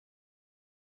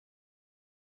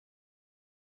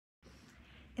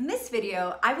In this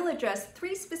video, I will address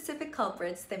 3 specific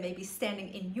culprits that may be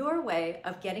standing in your way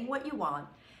of getting what you want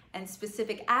and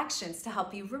specific actions to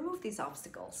help you remove these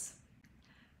obstacles.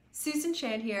 Susan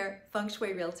Chan here, Feng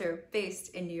Shui Realtor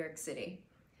based in New York City.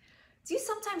 Do you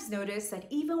sometimes notice that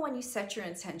even when you set your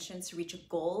intentions to reach a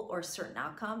goal or a certain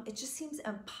outcome, it just seems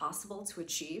impossible to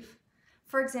achieve?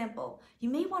 For example, you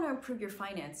may want to improve your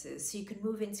finances so you can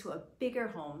move into a bigger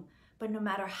home, but no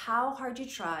matter how hard you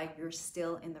try, you're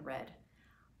still in the red.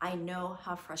 I know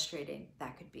how frustrating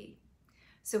that could be.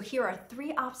 So here are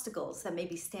 3 obstacles that may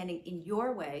be standing in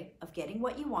your way of getting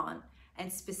what you want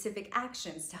and specific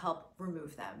actions to help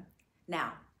remove them.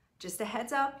 Now, just a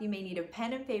heads up, you may need a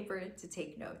pen and paper to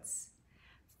take notes.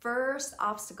 First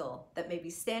obstacle that may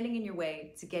be standing in your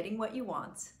way to getting what you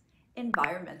want: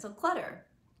 environmental clutter.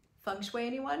 Feng Shui,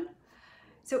 anyone?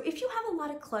 So if you have a lot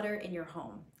of clutter in your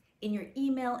home, in your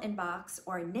email inbox,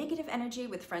 or negative energy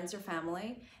with friends or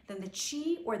family, then the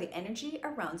chi or the energy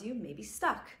around you may be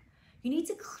stuck. You need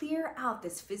to clear out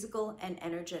this physical and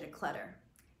energetic clutter.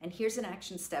 And here's an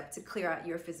action step to clear out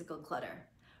your physical clutter.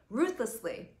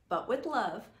 Ruthlessly, but with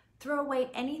love, throw away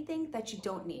anything that you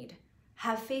don't need.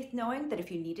 Have faith knowing that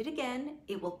if you need it again,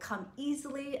 it will come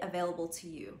easily available to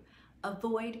you.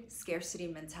 Avoid scarcity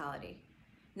mentality.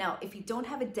 Now, if you don't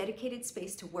have a dedicated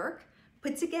space to work,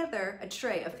 put together a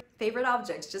tray of favorite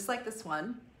objects just like this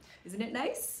one. Isn't it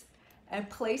nice? And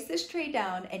place this tray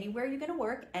down anywhere you're gonna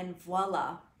work, and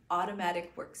voila,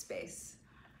 automatic workspace.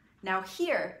 Now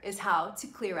here is how to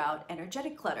clear out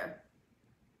energetic clutter.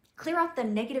 Clear out the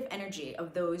negative energy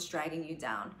of those dragging you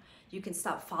down. You can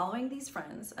stop following these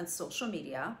friends on social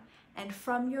media and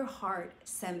from your heart,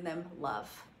 send them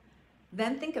love.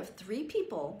 Then think of 3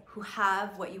 people who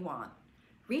have what you want.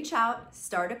 Reach out,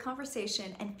 start a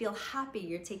conversation, and feel happy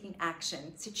you're taking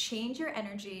action to change your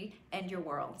energy and your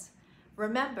world.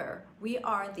 Remember, we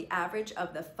are the average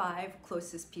of the 5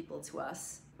 closest people to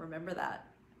us. Remember that.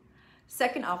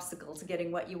 Second obstacle to getting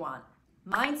what you want: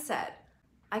 mindset.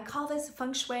 I call this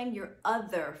feng shuiing your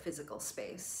other physical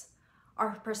space.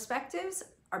 Our perspectives,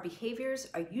 our behaviors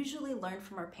are usually learned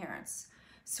from our parents,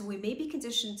 so we may be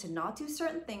conditioned to not do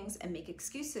certain things and make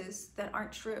excuses that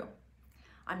aren't true.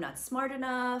 I'm not smart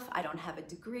enough, I don't have a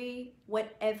degree,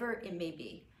 whatever it may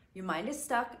be. Your mind is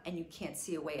stuck and you can't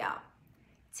see a way out.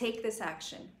 Take this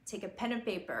action. Take a pen and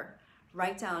paper.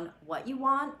 Write down what you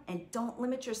want and don't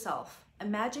limit yourself.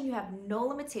 Imagine you have no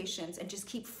limitations and just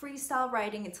keep freestyle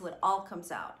writing until it all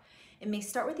comes out. It may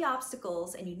start with the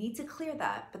obstacles and you need to clear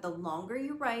that, but the longer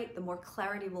you write, the more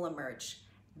clarity will emerge.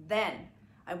 Then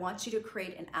I want you to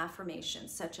create an affirmation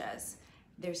such as,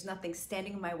 "There's nothing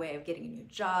standing in my way of getting a new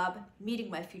job, meeting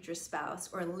my future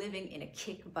spouse, or living in a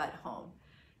kick-butt home."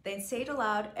 Then say it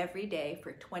aloud every day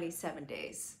for 27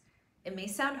 days. It may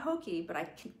sound hokey, but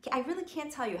I really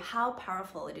can't tell you how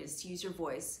powerful it is to use your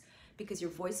voice, because your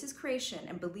voice is creation,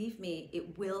 and believe me,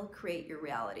 it will create your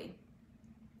reality.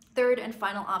 Third and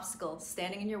final obstacle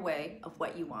standing in your way of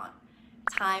what you want: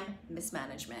 time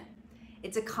mismanagement.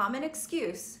 It's a common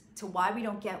excuse to why we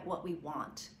don't get what we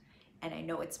want. And I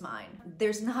know it's mine.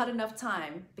 There's not enough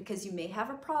time because you may have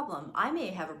a problem. I may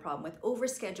have a problem with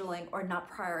overscheduling or not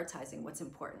prioritizing what's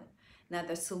important. Now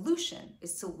the solution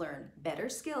is to learn better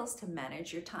skills to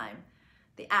manage your time.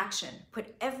 The action: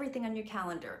 put everything on your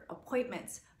calendar: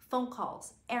 appointments, phone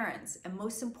calls, errands, and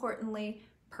most importantly,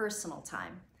 personal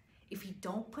time. If you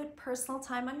don't put personal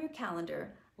time on your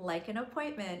calendar, like an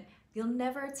appointment, you'll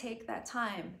never take that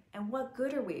time. And what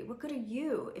good are we? What good are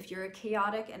you if you're a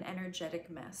chaotic and energetic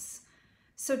mess?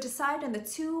 So decide on the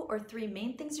 2 or 3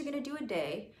 main things you're gonna do a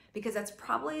day, because that's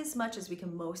probably as much as we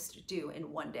can most do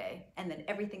in one day, and then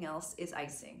everything else is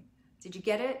icing. Did you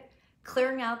get it?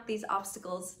 Clearing out these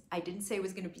obstacles, I didn't say it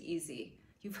was gonna be easy.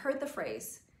 You've heard the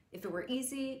phrase, if it were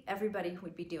easy, everybody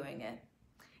would be doing it.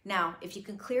 Now, if you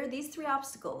can clear these 3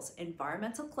 obstacles: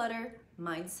 environmental clutter,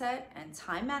 mindset, and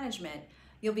time management,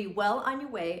 you'll be well on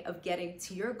your way of getting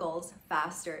to your goals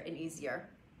faster and easier.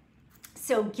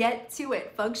 So get to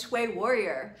it, Feng Shui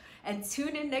warrior, and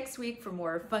tune in next week for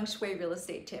more Feng Shui real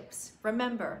estate tips.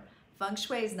 Remember, Feng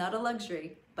Shui is not a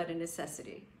luxury, but a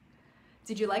necessity.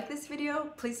 Did you like this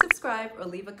video? Please subscribe or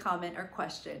leave a comment or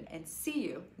question, and see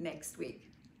you next week.